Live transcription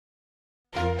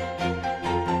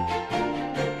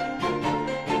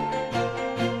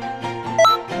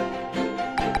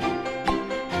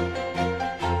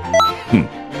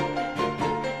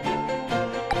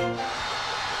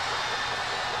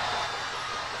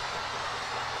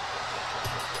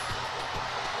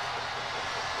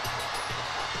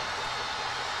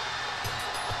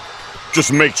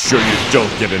Just make sure you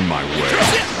don't get in my way.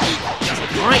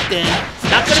 Alright then,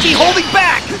 not gonna be holding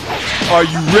back! Are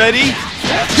you ready?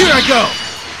 Here I go!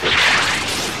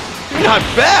 Not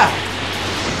bad!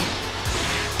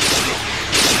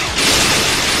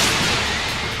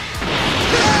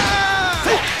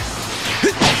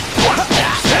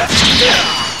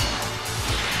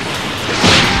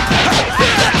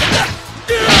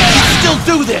 Still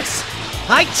do this!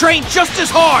 I train just as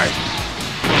hard!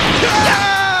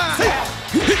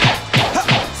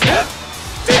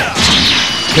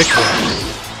 Piccolo,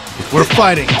 if we're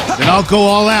fighting, then I'll go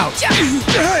all out.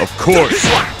 Of course!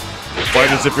 Fight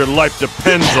as if your life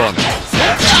depends on it!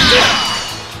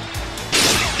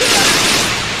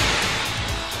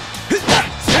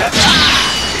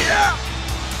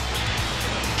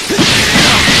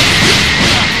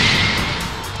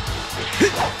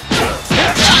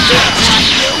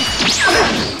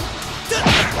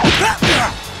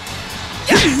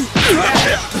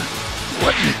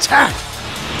 What an attack!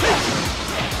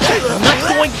 I'm not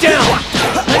going down!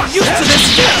 I'm used to this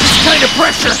kind of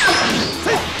pressure!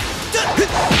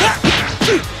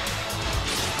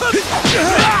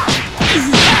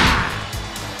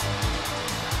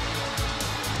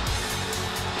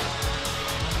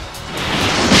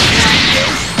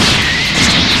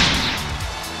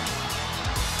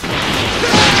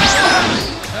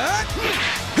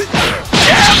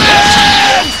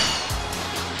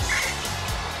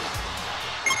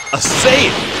 A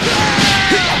save!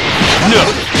 No!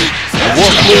 I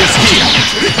won't lose here!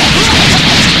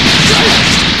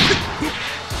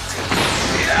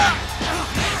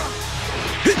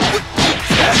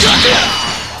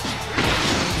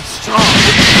 Strong!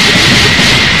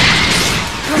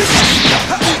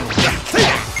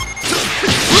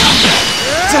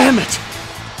 Damn it!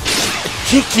 I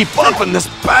can't keep up in this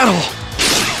battle!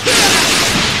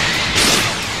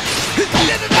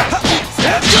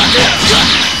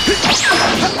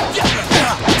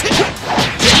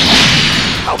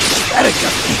 How pathetic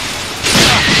of me!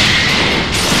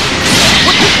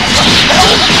 What the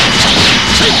hell?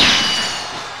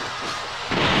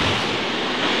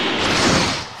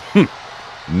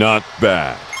 Not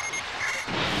bad.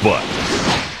 But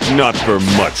not for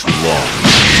much longer.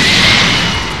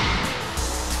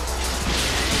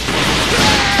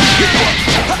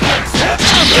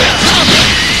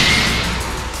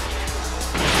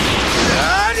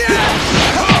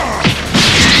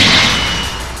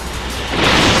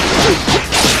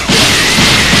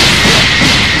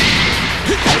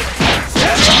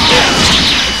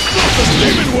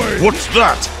 What's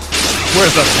that?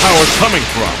 Where's the power coming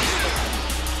from?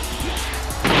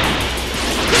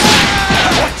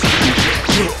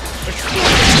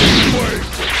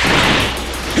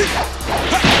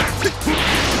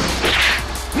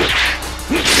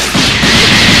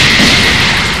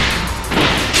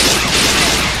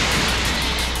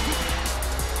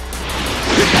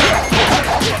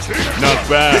 Not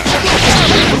bad,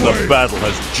 but the battle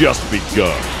has just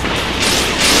begun.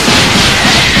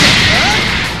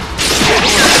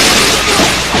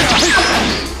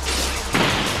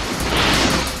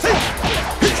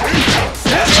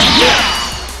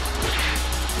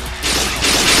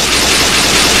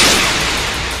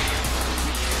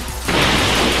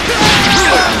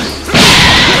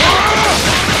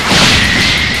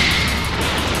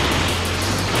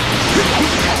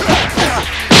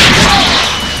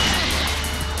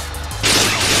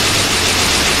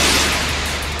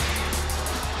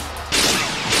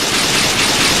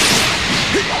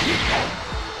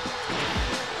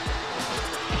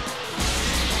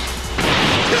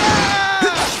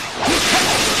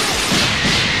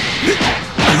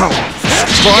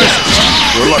 Surprising!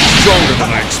 You're a lot stronger than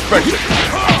I expected.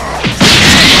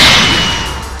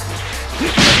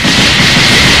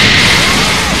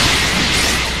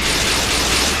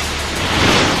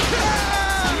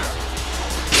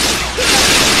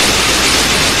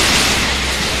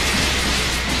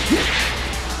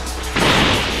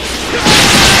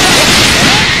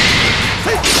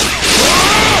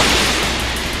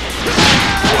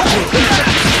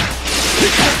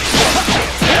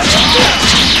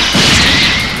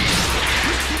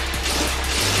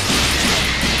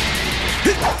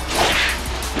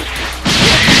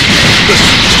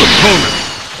 Opponent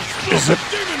isn't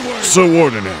so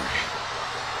ordinary.